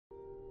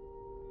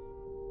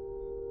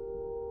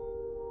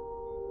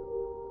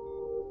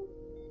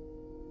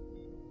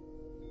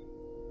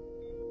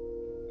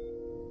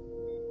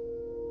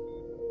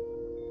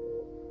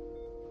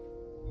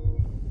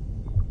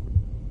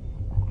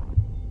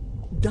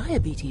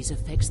Diabetes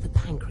affects the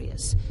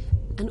pancreas,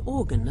 an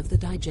organ of the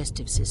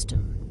digestive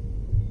system.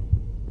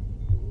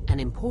 An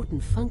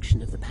important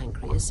function of the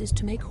pancreas is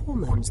to make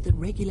hormones that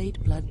regulate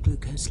blood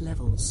glucose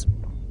levels.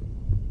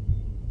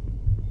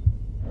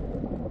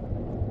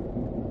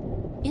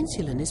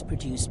 Insulin is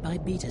produced by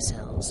beta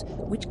cells,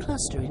 which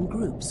cluster in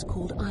groups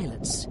called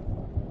islets.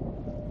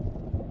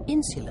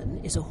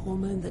 Insulin is a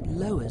hormone that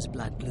lowers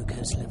blood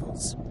glucose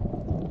levels.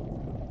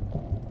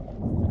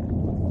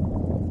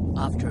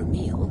 After a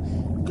meal,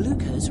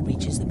 glucose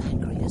reaches the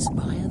pancreas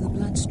via the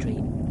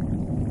bloodstream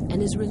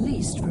and is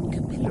released from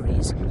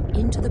capillaries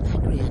into the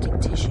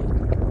pancreatic tissue.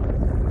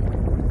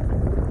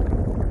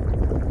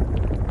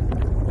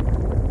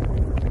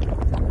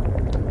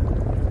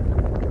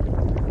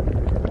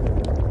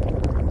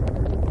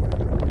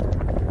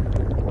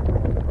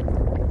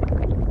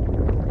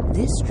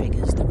 This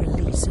triggers the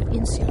release of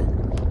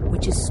insulin,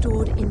 which is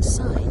stored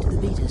inside the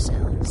beta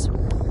cells.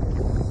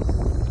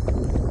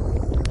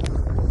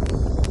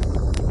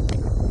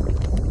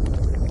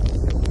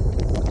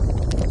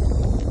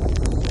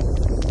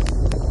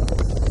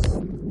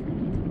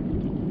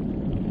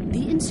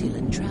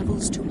 Insulin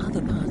travels to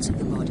other parts of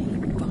the body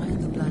via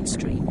the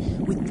bloodstream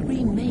with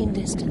three main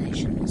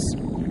destinations: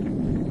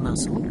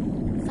 muscle,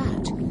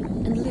 fat,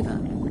 and liver.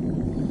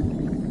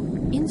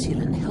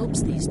 Insulin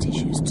helps these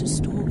tissues to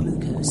store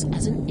glucose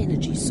as an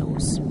energy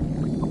source.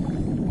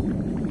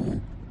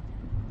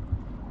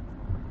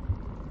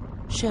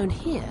 Shown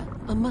here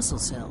are muscle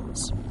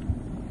cells.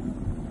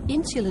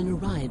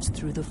 Insulin arrives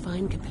through the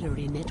fine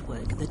capillary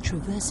network that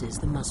traverses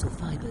the muscle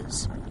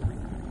fibers.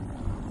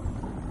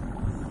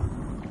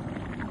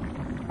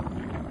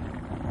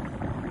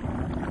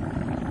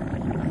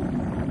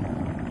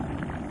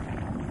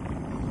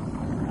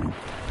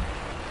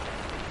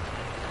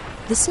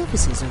 The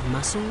surfaces of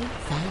muscle,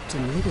 fat,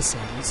 and liver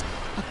cells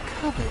are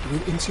covered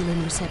with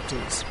insulin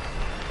receptors.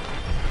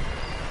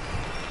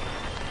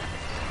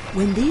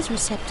 When these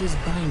receptors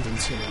bind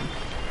insulin,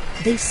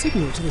 they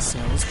signal to the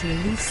cells to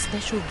release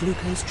special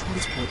glucose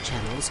transport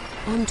channels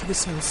onto the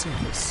cell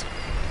surface.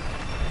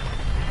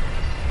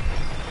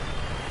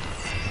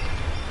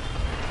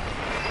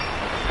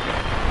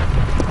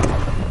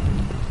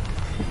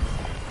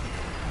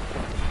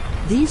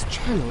 These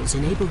channels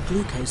enable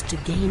glucose to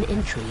gain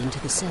entry into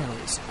the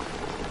cells,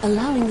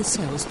 allowing the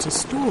cells to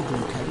store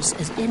glucose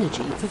as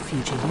energy for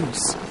future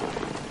use.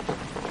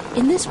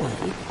 In this way,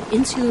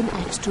 insulin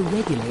acts to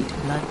regulate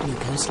blood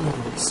glucose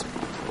levels.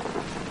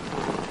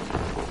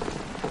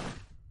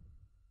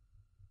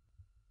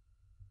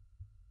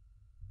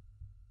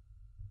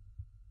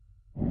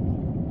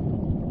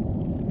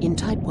 In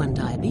type 1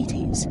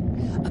 diabetes,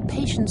 a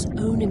patient's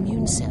own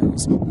immune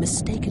cells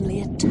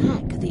mistakenly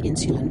attack the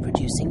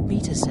insulin-producing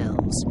beta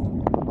cells.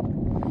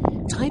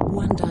 Type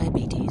 1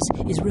 diabetes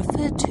is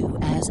referred to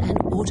as an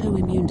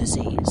autoimmune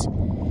disease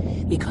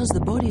because the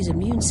body's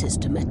immune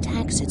system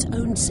attacks its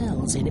own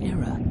cells in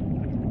error.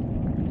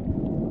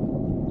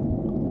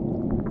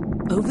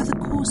 Over the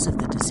course of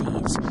the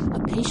disease, a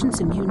patient's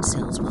immune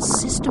cells will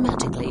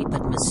systematically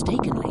but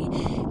mistakenly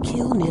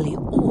kill nearly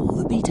all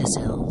the beta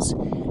cells,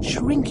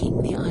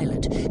 shrinking the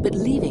islet but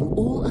leaving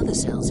all other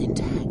cells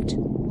intact.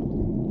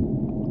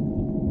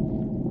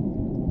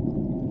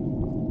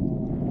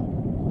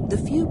 The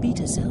few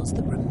beta cells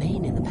that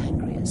remain in the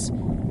pancreas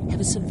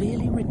have a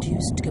severely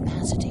reduced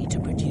capacity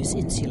to produce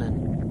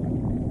insulin.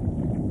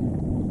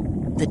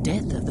 The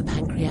death of the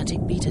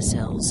pancreatic beta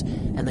cells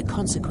and the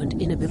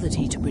consequent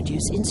inability to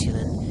produce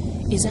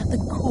insulin is at the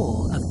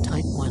core of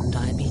type 1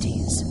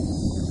 diabetes.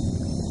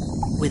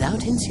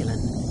 Without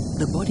insulin,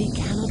 the body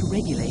cannot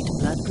regulate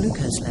blood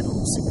glucose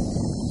levels,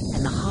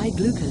 and the high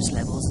glucose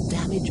levels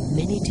damage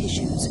many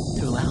tissues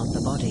throughout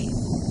the body.